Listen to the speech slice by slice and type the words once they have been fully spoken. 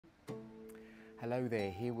Hello there,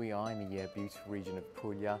 here we are in the beautiful region of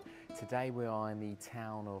Puglia. Today we are in the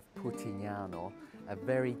town of Putignano, a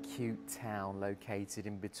very cute town located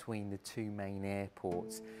in between the two main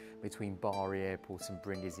airports, between Bari Airport and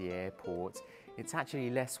Brindisi Airport. It's actually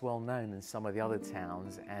less well known than some of the other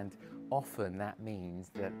towns, and often that means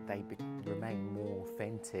that they remain more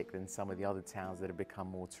authentic than some of the other towns that have become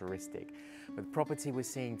more touristic. But the property we're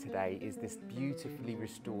seeing today is this beautifully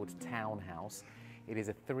restored townhouse. It is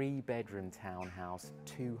a 3-bedroom townhouse,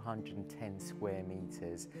 210 square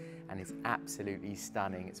meters, and it's absolutely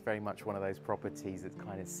stunning. It's very much one of those properties that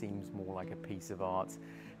kind of seems more like a piece of art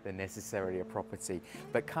than necessarily a property.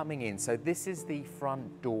 But coming in, so this is the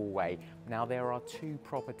front doorway. Now there are 2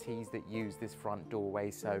 properties that use this front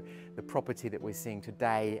doorway. So the property that we're seeing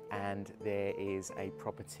today, and there is a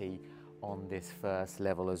property on this first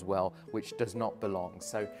level as well, which does not belong.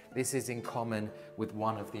 So this is in common with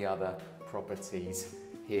one of the other properties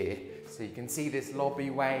here. So you can see this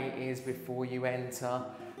lobbyway is before you enter,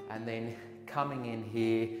 and then coming in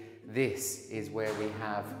here, this is where we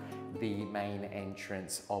have the main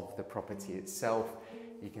entrance of the property itself.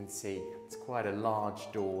 You can see it's quite a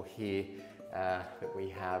large door here that we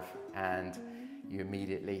have, and you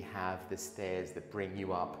immediately have the stairs that bring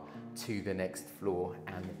you up to the next floor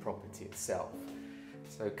and the property itself.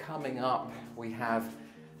 So coming up, we have,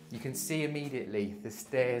 you can see immediately the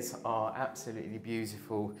stairs are absolutely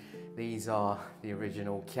beautiful. These are the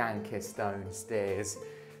original Chianche stone stairs,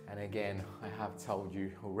 and again, I have told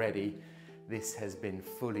you already, this has been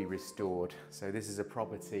fully restored. So this is a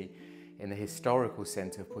property in the historical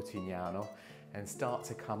centre of Putignano, and start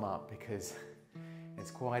to come up because it's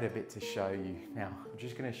quite a bit to show you. Now, I'm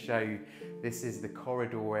just going to show you, this is the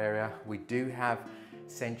corridor area. We do have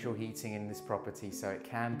central heating in this property, so it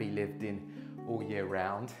can be lived in all year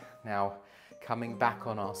round. Now, coming back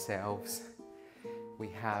on ourselves, we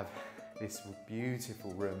have this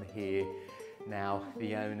beautiful room here. Now,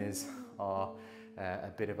 the owners are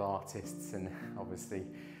a bit of artists, and obviously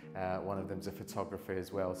one of them's a photographer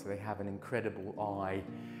as well, so they have an incredible eye.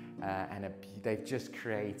 They've just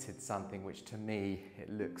created something which, to me,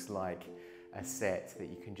 it looks like a set that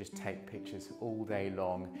you can just take pictures all day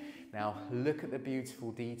long. Now look at the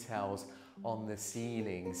beautiful details on the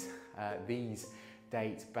ceilings. These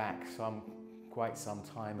date back quite some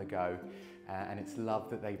time ago, and it's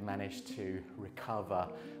loved that they've managed to recover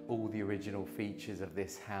all the original features of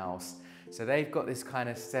this house. So they've got this kind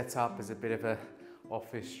of set up as a bit of a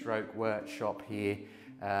office stroke workshop here.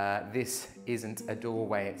 This isn't a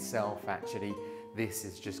doorway itself, actually. This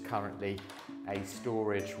is just currently a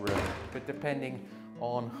storage room, but depending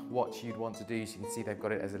on what you'd want to do, so you can see they've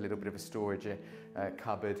got it as a little bit of a storage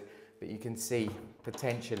cupboard, but you can see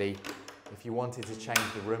potentially if you wanted to change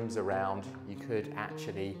the rooms around, you could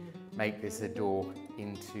actually make this a door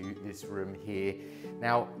into this room here.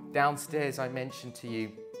 Now downstairs, I mentioned to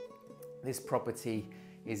you, this property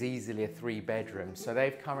is easily a 3-bedroom, so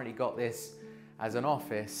they've currently got this as an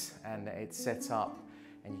office, and it's set up,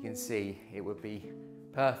 and you can see it would be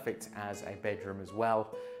perfect as a bedroom as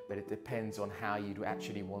well, but it depends on how you'd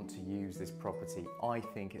actually want to use this property. I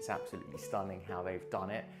think it's absolutely stunning how they've done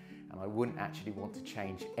it, and I wouldn't actually want to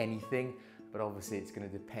change anything, but obviously it's going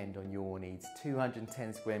to depend on your needs.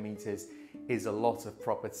 210 square meters is a lot of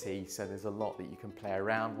property, so there's a lot that you can play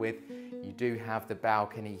around with. You do have the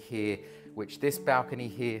balcony here, which this balcony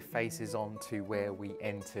here faces on to where we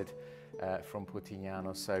entered from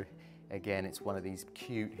Putignano. So again, it's one of these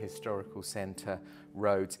cute historical centre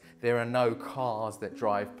roads. There are no cars that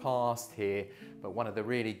drive past here, but one of the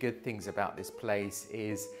really good things about this place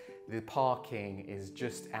is the parking is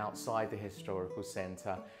just outside the historical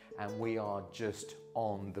centre, and we are just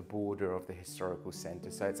on the border of the historical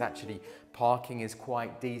centre. So it's actually, parking is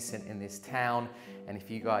quite decent in this town, and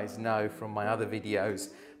if you guys know from my other videos,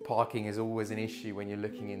 parking is always an issue when you're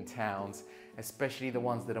looking in towns, especially the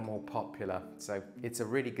ones that are more popular. So it's a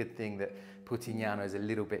really good thing that Putignano is a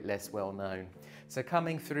little bit less well known. So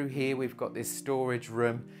coming through here, we've got this storage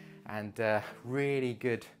room, and really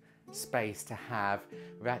good space to have.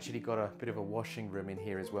 We've actually got a bit of a washing room in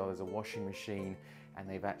here as well. There's a washing machine, and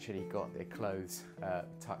they've actually got their clothes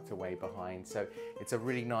tucked away behind. So it's a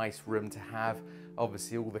really nice room to have.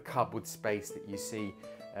 Obviously all the cupboard space that you see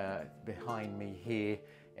behind me here,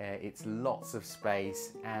 it's lots of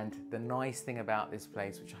space. And the nice thing about this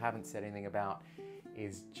place, which I haven't said anything about,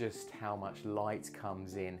 is just how much light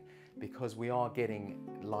comes in. because we are getting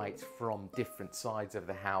light from different sides of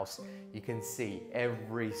the house. You can see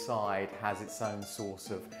every side has its own source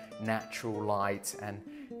of natural light, and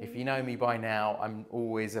if you know me by now, I'm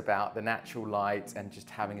always about the natural light and just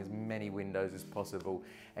having as many windows as possible.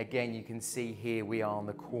 Again, you can see here we are on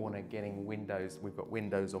the corner getting windows. We've got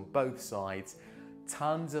windows on both sides.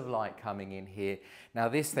 Tons of light coming in here. Now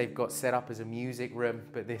this they've got set up as a music room,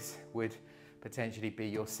 but this would potentially be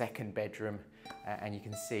your second bedroom, and you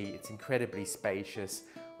can see it's incredibly spacious.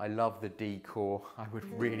 I love the decor. I would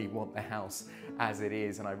really want the house as it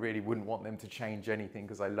is, and I really wouldn't want them to change anything,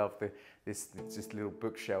 because I love this just little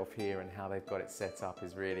bookshelf here, and how they've got it set up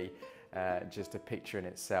is really just a picture in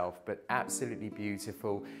itself, but absolutely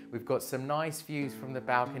beautiful. We've got some nice views from the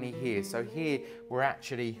balcony here. So here we're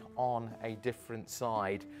actually on a different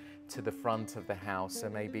side to the front of the house. So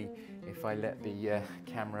maybe if I let the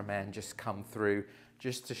cameraman just come through,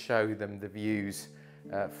 just to show them the views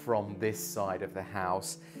from this side of the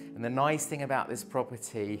house. And the nice thing about this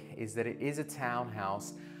property is that it is a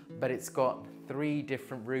townhouse, but it's got 3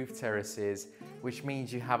 different roof terraces, which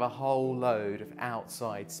means you have a whole load of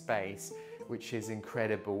outside space, which is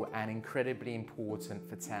incredible and incredibly important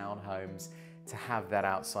for townhomes to have that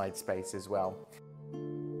outside space as well.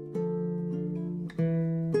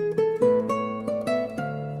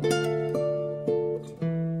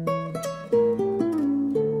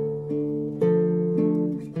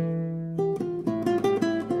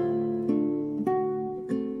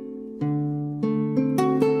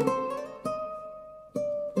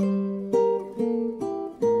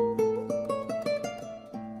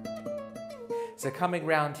 So coming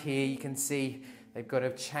round here, you can see they've got a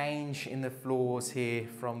change in the floors here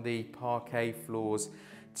from the parquet floors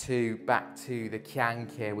to back to the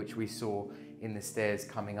chianche, which we saw in the stairs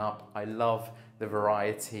coming up. I love the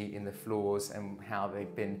variety in the floors and how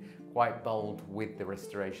they've been quite bold with the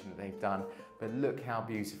restoration that they've done. But look how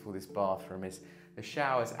beautiful this bathroom is. The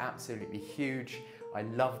shower is absolutely huge. I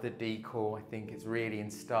love the decor. I think it's really in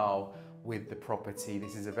style with the property.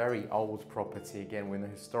 This is a very old property. Again, we're in the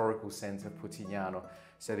historical centre of Putignano,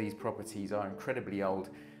 so these properties are incredibly old.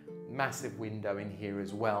 Massive window in here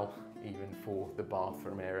as well, even for the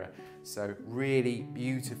bathroom area. So really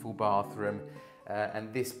beautiful bathroom,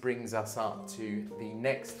 and this brings us up to the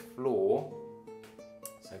next floor.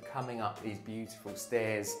 So coming up these beautiful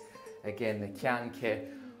stairs, again the chianche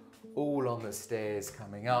all on the stairs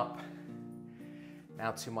coming up.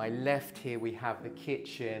 Now to my left here we have the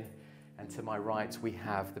kitchen, and to my right we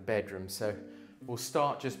have the bedroom. So we'll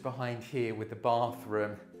start just behind here with the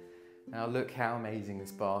bathroom. Now look how amazing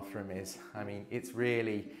this bathroom is. I mean, it's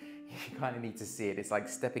really, you kind of need to see it. It's like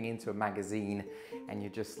stepping into a magazine, and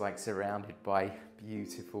you're just like surrounded by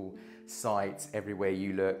beautiful sights everywhere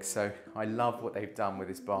you look. So I love what they've done with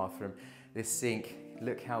this bathroom. This sink,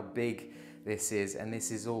 look how big this is, and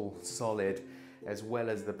this is all solid, as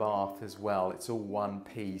well as the bath as well. It's all one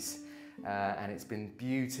piece. And it's been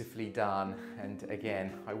beautifully done, and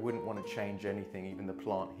again I wouldn't want to change anything. Even the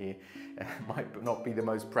plant here might not be the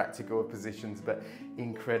most practical of positions, but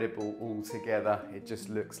incredible altogether. It just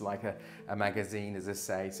looks like a magazine, as I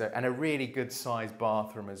say. So, and a really good sized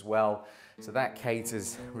bathroom as well, so that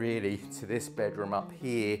caters really to this bedroom up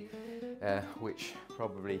here, which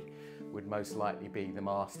probably would most likely be the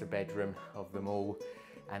master bedroom of them all.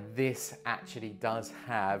 And this actually does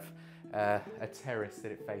have a terrace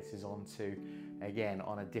that it faces onto, again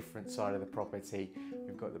on a different side of the property.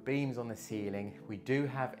 We've got the beams on the ceiling. We do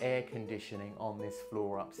have air conditioning on this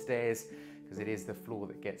floor upstairs, because it is the floor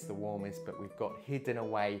that gets the warmest, but we've got hidden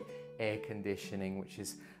away air conditioning, which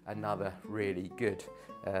is another really good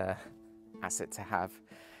asset to have.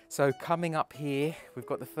 So coming up here, we've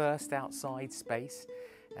got the first outside space,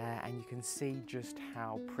 and you can see just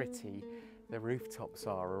how pretty the rooftops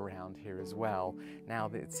are around here as well.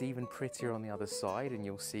 Now it's even prettier on the other side, and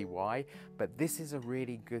you'll see why, but this is a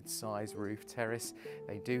really good sized roof terrace.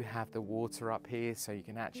 They do have the water up here, so you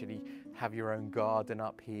can actually have your own garden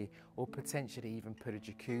up here, or potentially even put a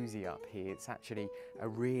jacuzzi up here. It's actually a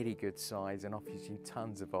really good size and offers you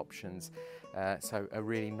tons of options. So a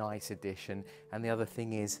really nice addition. And the other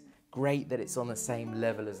thing is, great that it's on the same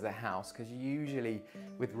level as the house, because usually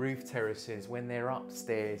with roof terraces, when they're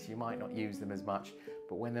upstairs, you might not use them as much,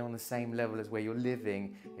 but when they're on the same level as where you're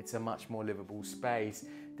living, it's a much more livable space.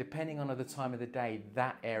 Depending on the time of the day,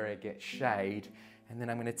 that area gets shade. And then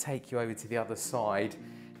I'm going to take you over to the other side,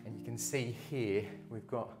 and you can see here we've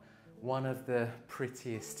got one of the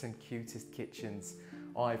prettiest and cutest kitchens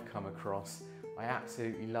I've come across. I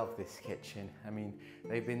absolutely love this kitchen. I mean,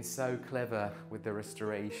 they've been so clever with the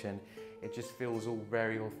restoration. It just feels all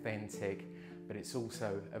very authentic. but it's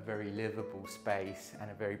also a very livable space and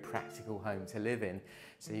a very practical home to live in.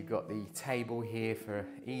 So you've got the table here for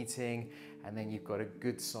eating, and then you've got a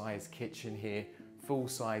good sized kitchen here, full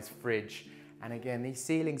size fridge. And again, these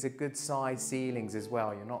ceilings are good size ceilings as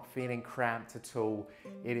well. You're not feeling cramped at all.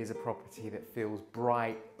 It is a property that feels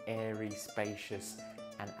bright, airy, spacious,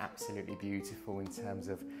 and absolutely beautiful in terms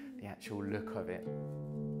of the actual look of it.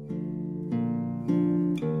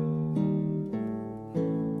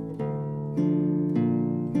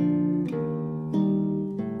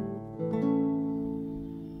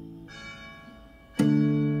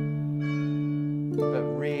 But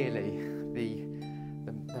really,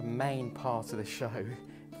 the main part of the show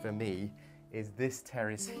for me is this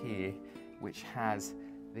terrace here, which has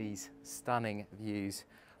these stunning views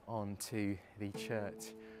onto the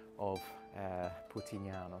church of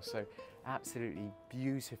Putignano. So absolutely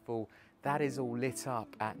beautiful. That is all lit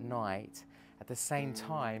up at night. At the same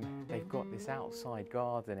time, they've got this outside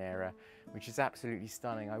garden area, which is absolutely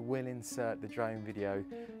stunning. I will insert the drone video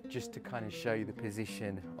just to kind of show you the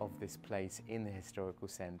position of this place in the historical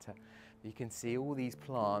centre. You can see all these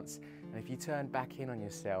plants, and if you turn back in on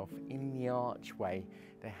yourself, in the archway,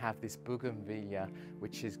 they have this bougainvillea,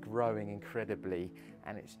 which is growing incredibly,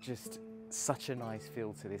 and it's just such a nice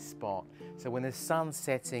feel to this spot. So when the sun's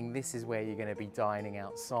setting, this is where you're going to be dining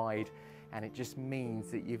outside, and it just means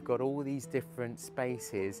that you've got all these different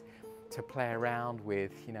spaces to play around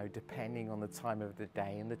with, you know, depending on the time of the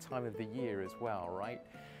day and the time of the year as well, right?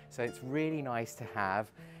 So it's really nice to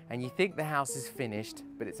have, and you think the house is finished,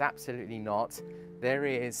 but it's absolutely not. There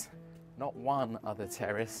is not one other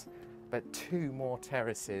terrace, but 2 more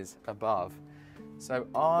terraces above. So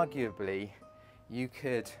arguably, you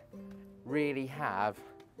could really have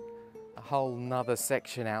a whole nother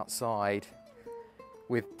section outside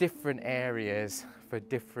with different areas for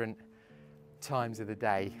different times of the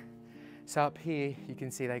day. So up here, you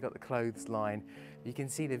can see they got the clothes line. You can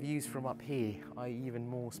see the views from up here are even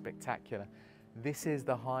more spectacular. This is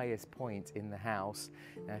the highest point in the house.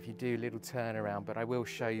 Now, if you do a little turnaround, but I will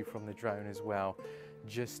show you from the drone as well,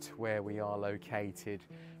 just where we are located.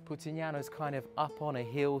 Putignano is kind of up on a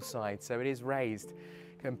hillside, so it is raised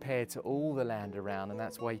compared to all the land around, and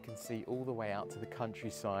that's why you can see all the way out to the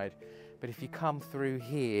countryside. But if you come through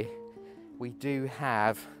here, we do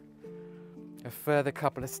have a further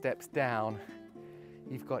couple of steps down,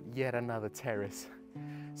 you've got yet another terrace.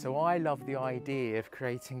 So I love the idea of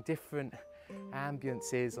creating different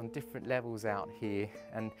ambiances on different levels out here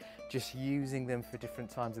and just using them for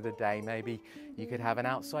different times of the day. Maybe you could have an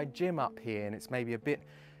outside gym up here, and it's maybe a bit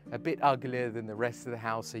uglier than the rest of the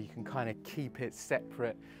house, so you can kind of keep it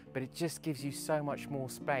separate, but it just gives you so much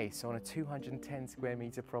more space. So on a 210 square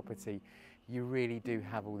meter property, you really do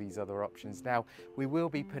have all these other options. Now, we will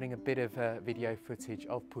be putting a bit of video footage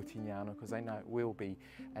of Putignano, because I know it will be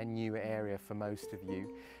a new area for most of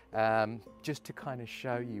you, just to kind of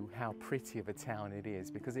show you how pretty of a town it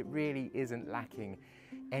is, because it really isn't lacking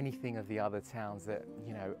anything of the other towns that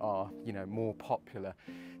are more popular.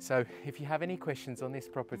 So if you have any questions on this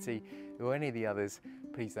property or any of the others,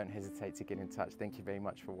 please don't hesitate to get in touch. Thank you very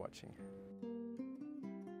much for watching.